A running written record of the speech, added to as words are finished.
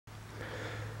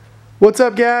What's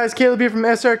up, guys? Caleb here from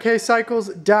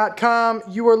Srkcycles.com.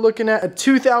 You are looking at a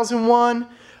 2001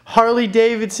 Harley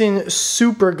Davidson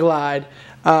Super Glide,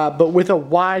 but with a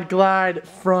wide glide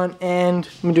front end.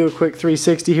 I'm going to do a quick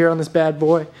 360 here on this bad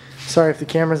boy. Sorry if the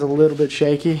camera's a little bit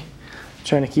shaky. I'm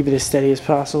trying to keep it as steady as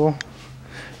possible.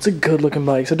 It's a good looking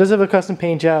bike. So it does have a custom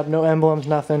paint job, no emblems,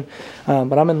 nothing,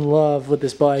 but I'm in love with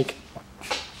this bike.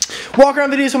 Walk around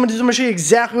video, so I'm going to show you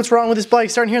exactly what's wrong with this bike.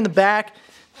 Starting here in the back.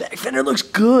 Back fender looks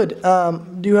good.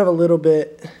 Do have a little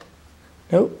bit.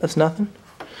 Nope, that's nothing.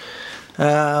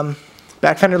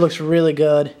 Back fender looks really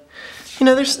good. You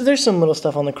know, there's some little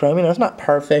stuff on the chrome. You know, it's not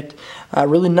perfect.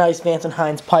 Really nice Vance &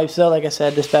 Hines pipes, though. Like I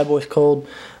said, this bad boy's cold.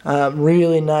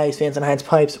 Really nice Vance & Hines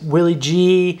pipes. Willie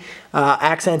G.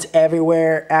 Accents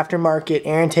everywhere. Aftermarket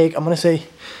air intake. I'm gonna say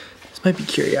this might be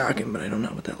Kuryakin, but I don't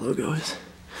know what that logo is.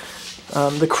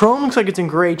 The chrome looks like it's in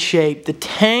great shape. The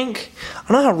tank,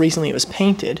 I don't know how recently it was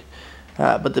painted,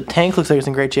 but the tank looks like it's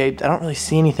in great shape. I don't really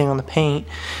see anything on the paint.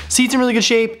 Seat's in really good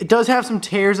shape. It does have some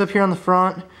tears up here on the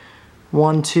front.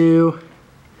 1, 2,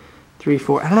 3,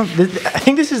 4. I don't know. I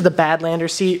think this is the Badlander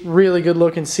seat. Really good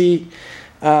looking seat.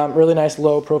 Really nice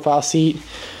low profile seat.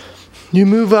 You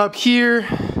move up here.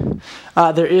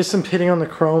 There is some pitting on the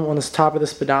chrome on the top of the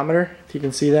speedometer, if you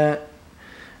can see that.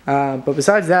 But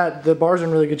besides that, the bars are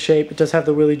in really good shape. It does have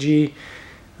the Willie G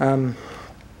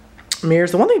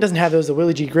mirrors. The one thing it doesn't have, though, is the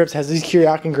Willie G grips. It has these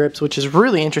Kuryakin grips, which is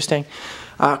really interesting.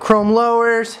 Chrome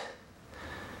lowers.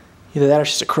 Either that or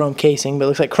it's just a chrome casing, but it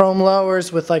looks like chrome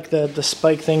lowers with like the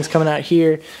spike things coming out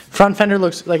here. Front fender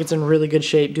looks like it's in really good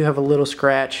shape. Do have a little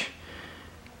scratch,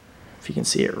 if you can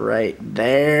see it right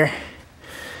there.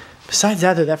 Besides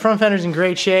that, though, that front fender's in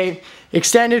great shape.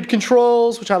 Extended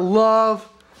controls, which I love.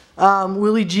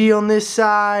 Willie G on this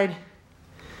side.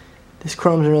 This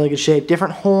chrome's in really good shape.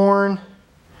 Different horn.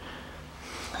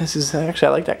 This is actually,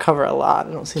 I like that cover a lot.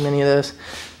 I don't see many of those.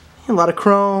 A lot of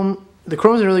chrome. The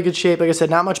chrome's in really good shape. Like I said,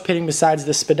 not much pitting besides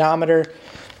the speedometer.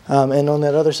 And on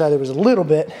that other side, there was a little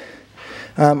bit.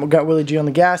 We've got Willie G on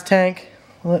the gas tank.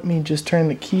 Let me just turn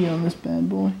the key on this bad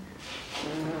boy.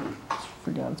 I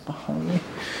forgot it's behind me.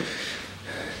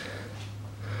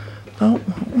 Oh.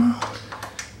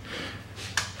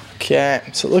 Okay,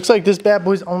 so it looks like this bad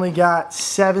boy's only got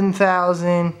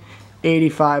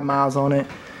 7,085 miles on it.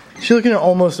 So you're looking at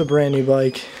almost a brand new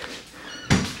bike.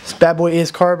 This bad boy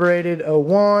is carbureted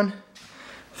 01.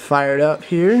 Fired up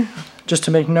here. Just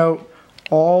to make note,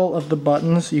 all of the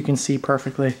buttons you can see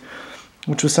perfectly.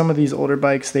 Which with some of these older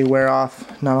bikes, they wear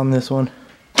off. Not on this one.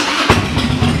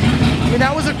 I mean,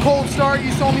 that was a cold start.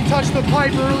 You saw me touch the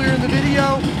pipe earlier in the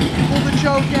video. Pulled the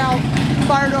choke out.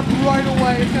 Fired up right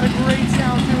away. It's got a great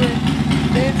sound to it.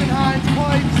 Vance & Hines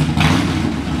pipes.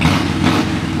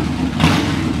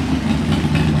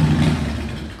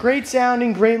 Great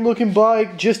sounding, great looking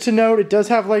bike. Just to note, it does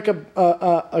have like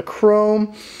a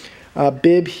chrome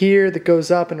bib here that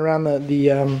goes up and around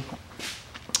the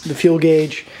fuel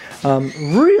gauge.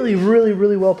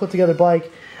 Really well put together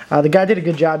bike. The guy did a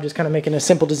good job just kind of making a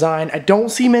simple design. I don't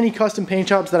see many custom paint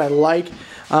jobs that I like,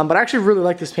 but I actually really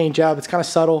like this paint job. It's kind of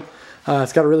subtle.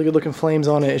 It's got a really good looking flames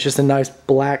on it. It's just a nice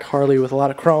black Harley with a lot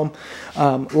of chrome.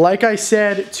 Like I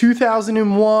said,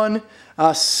 2001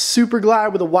 Super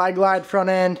Glide with a wide glide front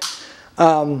end.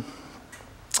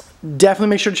 Definitely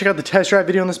make sure to check out the test drive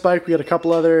video on this bike. We got a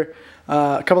couple other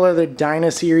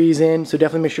Dyna series in, so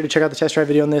definitely make sure to check out the test drive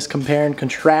video on this, compare and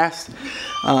contrast.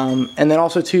 And then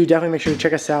also too, definitely make sure to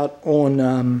check us out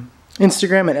on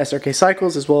Instagram at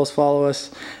Srkcycles, as well as follow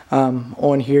us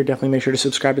on here. Definitely make sure to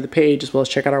subscribe to the page, as well as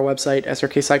check out our website,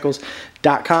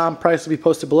 Srkcycles.com. Price will be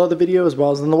posted below the video, as well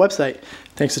as on the website.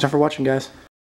 Thanks a ton for watching, guys.